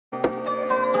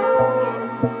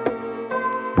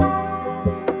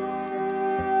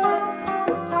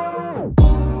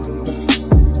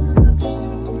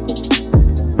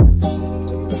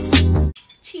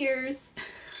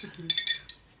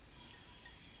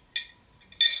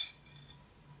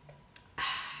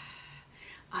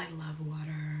love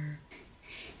water.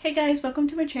 Hey guys, welcome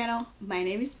to my channel. My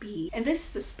name is Bea, and this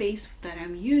is a space that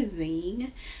I'm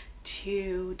using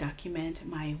to document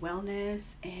my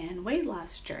wellness and weight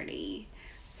loss journey.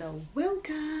 So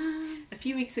welcome! A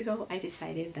few weeks ago, I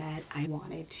decided that I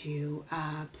wanted to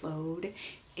upload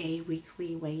a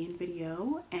weekly weigh-in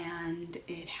video, and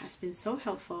it has been so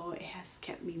helpful. It has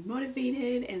kept me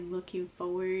motivated and looking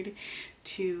forward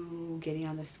to getting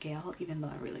on the scale, even though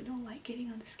I really don't like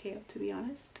getting on the scale, to be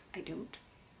honest. I don't.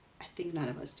 I think none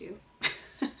of us do.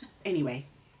 Anyway,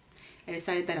 I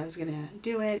decided that I was gonna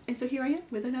do it, and so here I am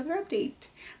with another update.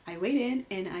 I weighed in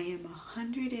and I am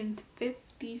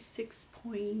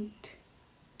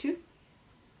 156.2.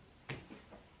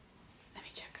 Let me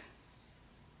check.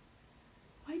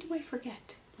 Why do I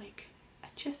forget? Like, I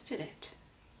just did it.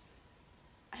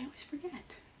 I always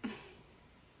forget.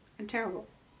 I'm terrible.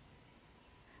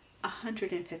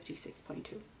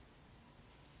 156.2.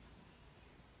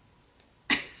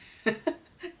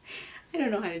 I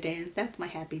don't know how to dance. That's my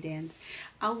happy dance.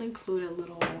 I'll include a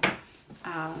little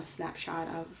snapshot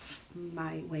of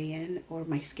my weigh-in or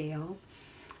my scale.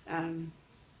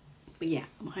 But yeah,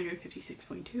 I'm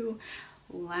 156.2.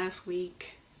 Last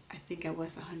week, I think I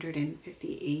was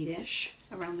 158-ish,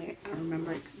 around there. I don't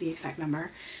remember the exact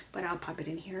number, but I'll pop it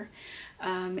in here.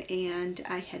 And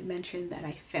I had mentioned that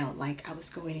I felt like I was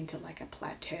going into like a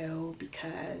plateau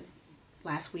because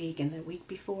last week and the week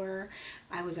before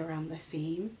I was around the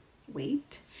same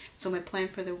weight. So my plan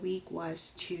for the week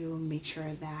was to make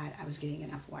sure that I was getting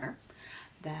enough water,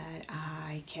 that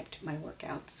I kept my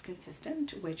workouts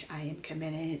consistent, which I am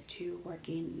committed to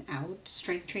working out,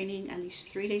 strength training at least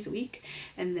 3 days a week,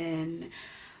 and then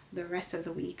the rest of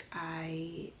the week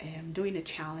I am doing a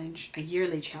challenge, a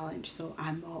yearly challenge. So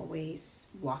I'm always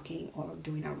walking or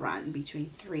doing a run between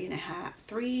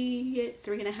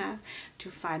 3.5 to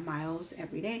 5 miles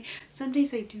every day. Some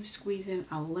days I do squeeze in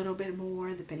a little bit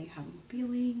more depending how I'm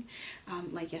feeling.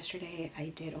 Like yesterday I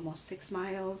did almost 6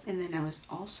 miles, and then I was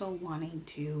also wanting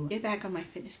to get back on my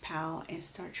Fitness Pal and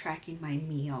start tracking my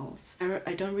meals.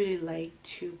 I don't really like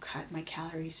to cut my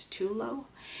calories too low,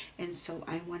 and so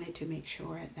I wanted to make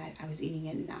sure that I was eating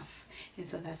enough, and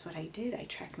so that's what I did. I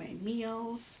tracked my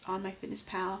meals on my Fitness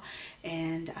Pal,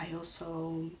 and I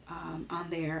also on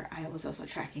there I was also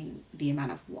tracking the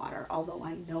amount of water, although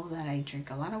I know that I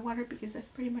drink a lot of water because that's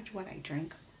pretty much what I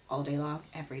drink all day long,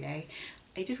 every day.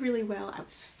 I did really well. I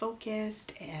was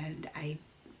focused, and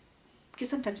because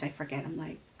sometimes I forget. I'm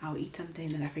like, I'll eat something,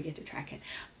 then I forget to track it.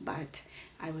 But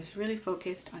I was really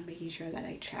focused on making sure that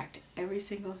I tracked every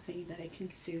single thing that I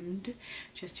consumed,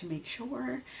 just to make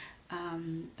sure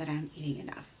that I'm eating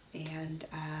enough. And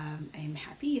I'm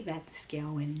happy that the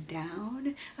scale went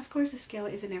down. Of course, the scale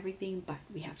isn't everything, but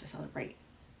we have to celebrate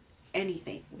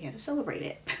anything. We have to celebrate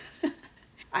it.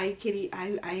 I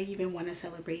even want to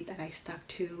celebrate that I stuck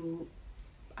to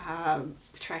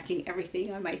tracking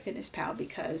everything on my Fitness Pal,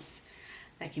 because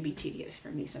that can be tedious for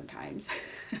me sometimes.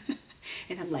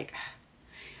 And I'm like,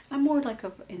 I'm more like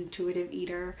an intuitive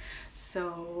eater,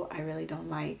 so I really don't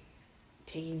like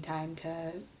taking time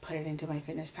to put it into my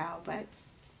Fitness Pal, but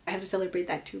I have to celebrate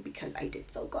that too because I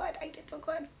did so good. I did so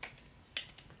good.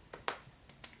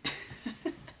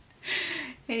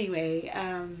 Anyway,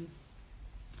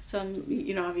 so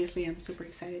obviously I'm super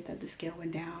excited that the scale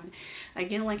went down.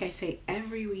 Again, like I say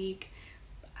every week,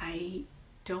 I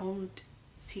don't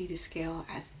see the scale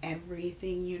as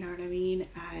everything, you know what I mean?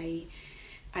 I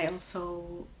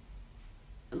also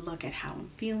look at how I'm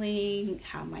feeling,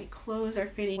 how my clothes are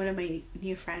fitting. One of my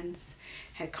new friends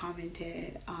had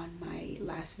commented on my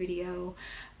last video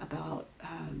about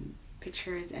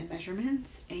pictures and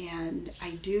measurements, and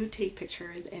I do take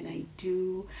pictures and I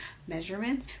do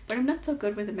measurements, but I'm not so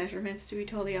good with the measurements, to be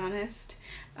totally honest.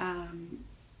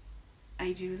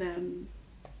 I do them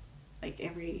like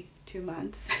every 2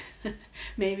 months,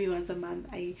 maybe once a month.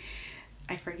 I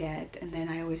forget, and then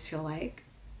I always feel like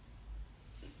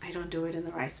I don't do it in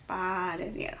the right spot,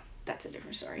 and that's a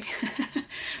different story.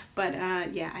 But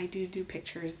yeah, I do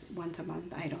pictures once a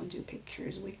month. I don't do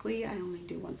pictures weekly. I only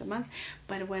do once a month.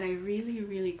 But what I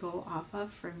really go off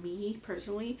of, for me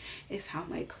personally, is how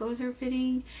my clothes are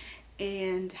fitting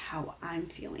and how I'm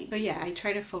feeling. So yeah, I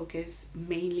try to focus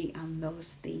mainly on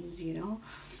those things,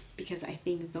 because I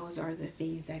think those are the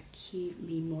things that keep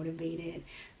me motivated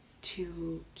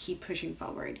to keep pushing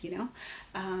forward,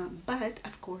 but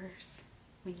of course,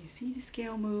 when you see the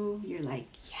scale move, you're like,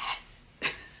 yes.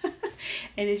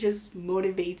 And it just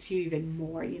motivates you even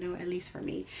more, at least for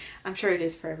me. I'm sure it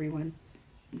is for everyone.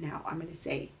 Now I'm going to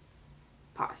say,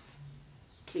 pause,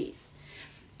 please.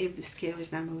 if the scale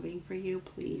is not moving for you,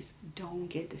 please don't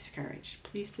get discouraged.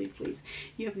 Please, please, please.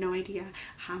 You have no idea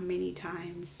how many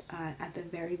times at the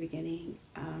very beginning,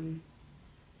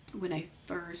 when I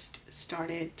first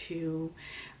started to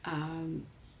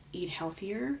eat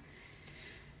healthier,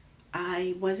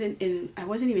 I wasn't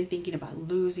even thinking about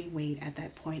losing weight at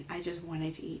that point. I just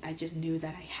wanted to eat. I just knew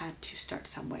that I had to start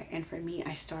somewhere. And for me,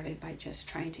 I started by just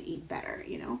trying to eat better,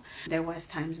 you know. There was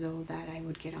times though that I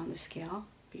would get on the scale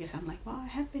because I'm like, well, I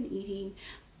have been eating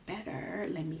better.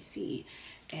 Let me see.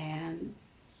 And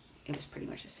it was pretty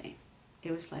much the same.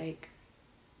 It was like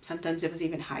sometimes it was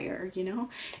even higher, you know.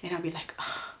 And I'll be like,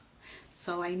 oh.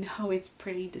 So I know it's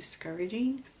pretty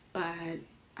discouraging, but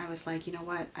I was like, you know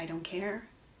what? I don't care.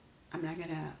 I'm not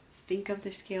gonna think of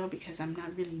the scale because I'm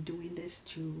not really doing this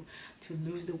to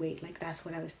lose the weight. Like that's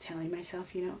what I was telling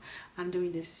myself, you know. I'm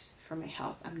doing this for my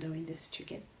health. I'm doing this to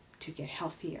get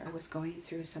healthier. I was going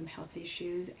through some health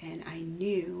issues and I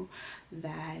knew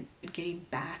that getting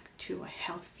back to a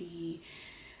healthy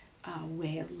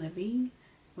way of living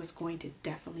was going to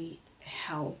definitely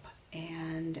help,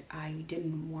 and I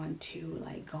didn't want to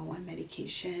like go on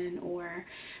medication or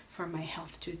for my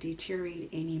health to deteriorate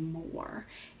anymore.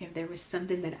 If there was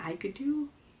something that I could do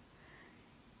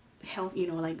health, you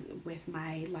know, like with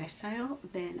my lifestyle,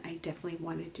 then I definitely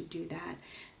wanted to do that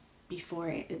before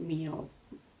you know,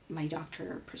 my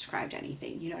doctor prescribed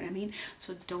anything, you know what I mean?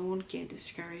 So don't get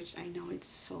discouraged. I know it's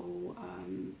so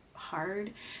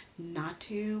hard not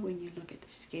to when you look at the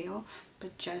scale,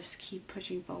 but just keep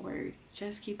pushing forward.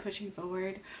 Just keep pushing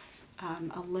forward,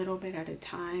 a little bit at a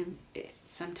time.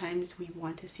 Sometimes we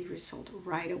want to see results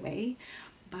right away,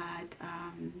 but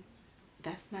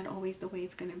that's not always the way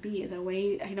it's going to be. The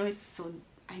way, I know it's so,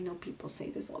 I know people say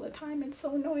this all the time, it's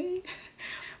so annoying.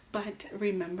 But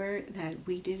remember that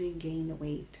we didn't gain the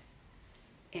weight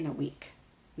in a week.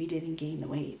 We didn't gain the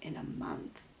weight in a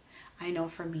month. I know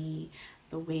for me,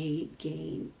 the weight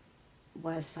gain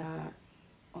was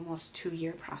almost 2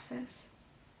 year process.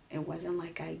 It wasn't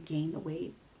like I gained the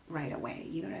weight right away,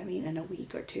 you know what I mean, in a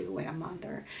week or two, in a month,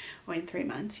 or in 3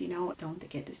 months, you know. Don't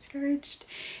get discouraged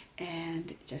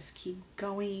and just keep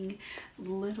going.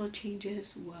 Little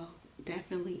changes will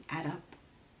definitely add up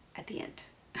at the end.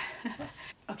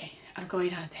 Okay, I'm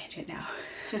going on a tangent now,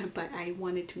 but I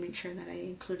wanted to make sure that I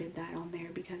included that on there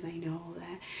because I know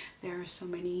that there are so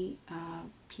many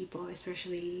people,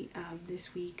 especially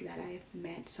this week, that I've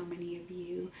met so many of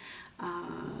you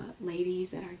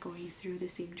ladies that are going through the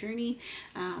same journey.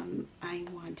 I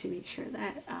want to make sure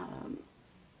that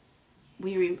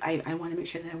I want to make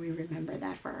sure that we remember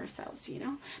that for ourselves, you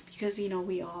know, because, you know,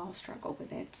 we all struggle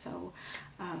with it. So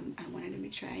I wanted to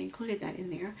make sure I included that in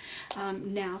there.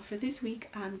 Now for this week,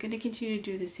 I'm going to continue to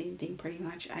do the same thing pretty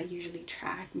much. I usually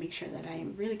track, make sure that I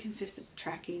am really consistent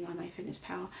tracking on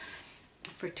MyFitnessPal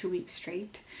for 2 weeks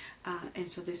straight, and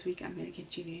so this week I'm going to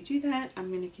continue to do that. I'm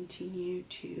going to continue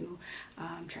to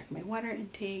track my water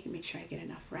intake, make sure I get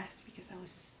enough rest, because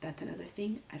that's another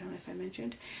thing. I don't know if I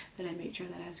mentioned that I made sure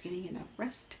that I was getting enough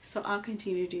rest. So I'll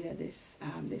continue to do that this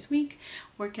week.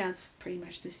 Workouts pretty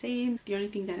much the same. The only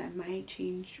thing that I might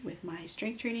change with my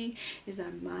strength training is that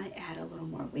I might add a little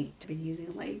more weight. I've been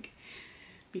using like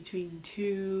between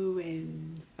 2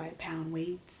 and 5 pound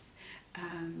weights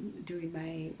doing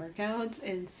my workouts,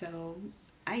 and so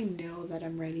I know that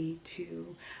I'm ready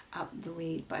to up the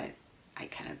weight, but I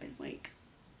kind of been like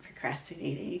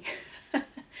procrastinating.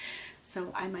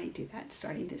 So I might do that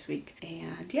starting this week.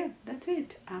 And yeah, that's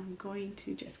it. I'm going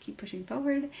to just keep pushing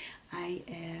forward. I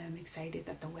am excited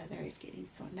that the weather is getting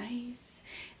so nice.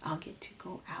 I'll get to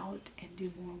go out and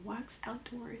do more walks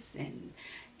outdoors and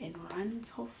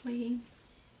runs, hopefully.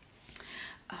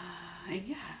 And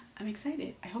yeah, I'm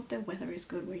excited. I hope the weather is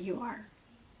good where you are.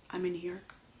 I'm in New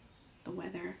York. The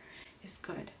weather is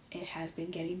good. It has been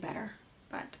getting better,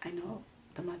 but I know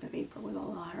the month of April was a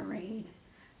lot of rain.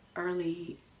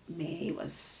 Early May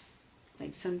was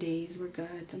like, some days were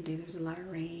good, some days there was a lot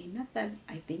of rain. Not that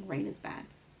I think rain is bad,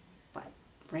 but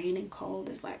rain and cold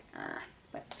is like,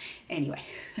 but anyway,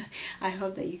 I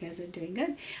hope that you guys are doing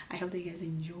good. I hope that you guys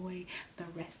enjoy the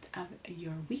rest of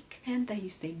your week and that you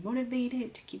stay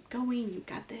motivated to keep going. You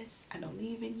got this. I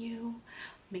believe in you.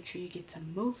 Make sure you get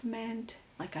some movement.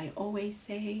 Like I always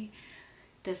say,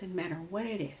 doesn't matter what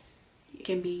it is. It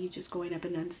can be just going up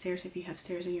and down the stairs if you have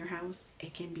stairs in your house.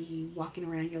 It can be walking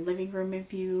around your living room if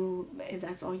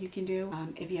that's all you can do.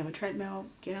 If you have a treadmill,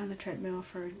 get on the treadmill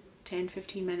for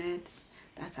 10-15 minutes.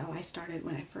 That's how I started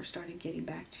when I first started getting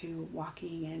back to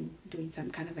walking and doing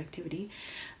some kind of activity.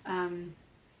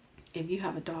 If you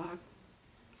have a dog,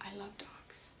 I love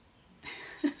dogs.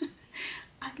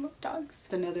 I love dogs.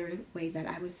 It's another way that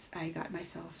I got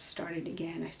myself started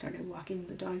again. I started walking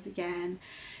the dogs again.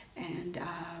 And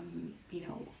you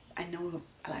know, I know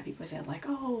a lot of people say like,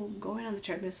 oh, going on the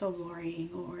treadmill is so boring,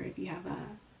 or if you have a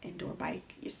indoor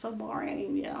bike, it's so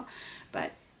boring, you know.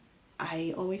 But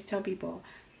I always tell people,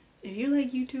 if you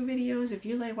like YouTube videos, if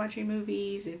you like watching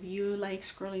movies, if you like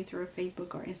scrolling through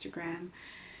Facebook or Instagram,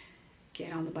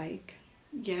 get on the bike,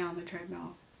 get on the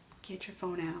treadmill, get your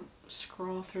phone out,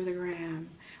 scroll through the gram,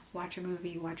 watch a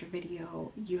movie, watch a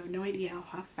video. You have no idea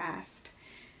how fast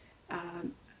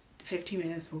 15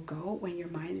 minutes will go when your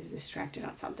mind is distracted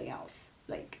on something else.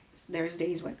 Like, there's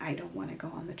days when I don't want to go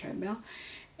on the treadmill,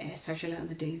 especially on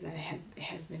the days that it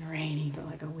has been raining for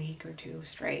like a week or two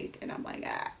straight, and I'm like,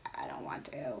 I don't want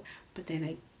to. But then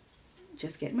I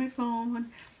just get my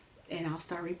phone and I'll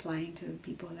start replying to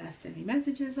people that send me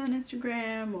messages on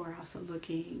Instagram, or also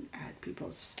looking at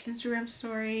people's Instagram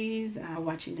stories,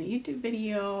 watching a YouTube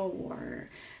video, or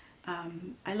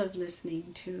I love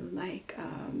listening to like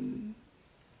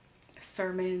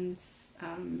sermons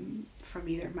from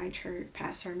either my church,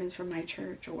 past sermons from my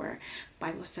church, or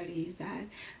Bible studies that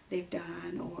they've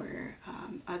done, or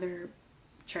other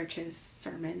churches'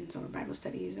 sermons or Bible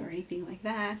studies or anything like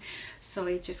that. So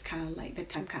it just kind of like, the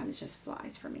time kind of just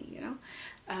flies for me, you know.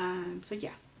 So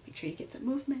yeah, make sure you get some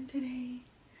movement today.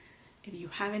 If you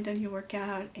haven't done your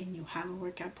workout and you have a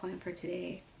workout plan for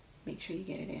today, make sure you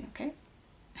get it in, okay?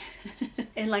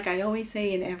 And like I always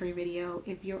say in every video,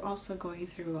 if you're also going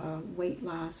through a weight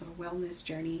loss or wellness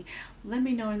journey, let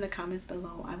me know in the comments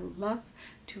below. I would love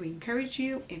to encourage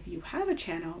you, if you have a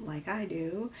channel like I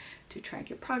do, to track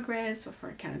your progress, or for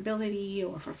accountability,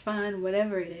 or for fun,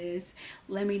 whatever it is,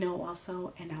 let me know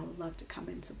also, and I would love to come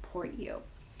and support you.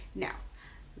 Now,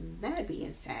 that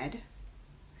being said,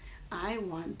 I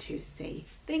want to say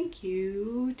thank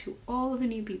you to all of the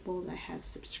new people that have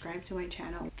subscribed to my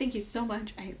channel. Thank you so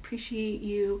much. I appreciate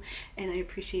you, and I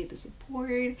appreciate the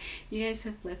support. You guys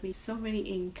have left me so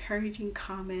many encouraging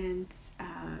comments.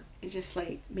 It just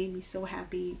like made me so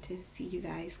happy to see you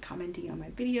guys commenting on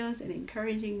my videos and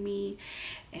encouraging me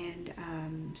and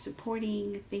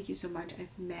supporting. Thank you so much. I've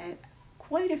met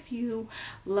quite a few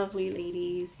lovely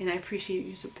ladies, and I appreciate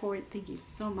your support. Thank you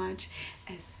so much,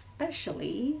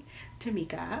 especially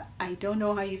Tameka. I don't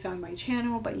know how you found my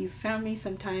channel, but you found me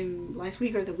sometime last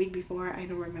week or the week before, I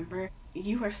don't remember.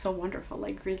 You are so wonderful,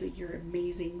 like really, you're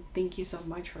amazing. Thank you so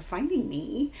much for finding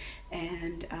me,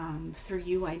 and through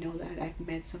you I know that I've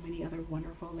met so many other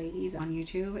wonderful ladies on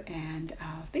YouTube, and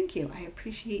thank you. I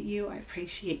appreciate you. I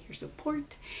appreciate your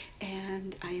support,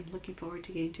 and I am looking forward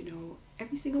to getting to know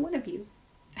every single one of you.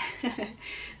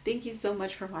 Thank you so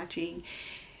much for watching.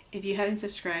 If you haven't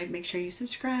subscribed, make sure you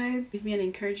subscribe. Leave me an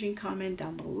encouraging comment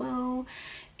down below,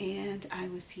 and I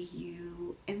will see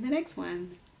you in the next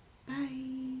one.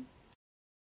 Bye.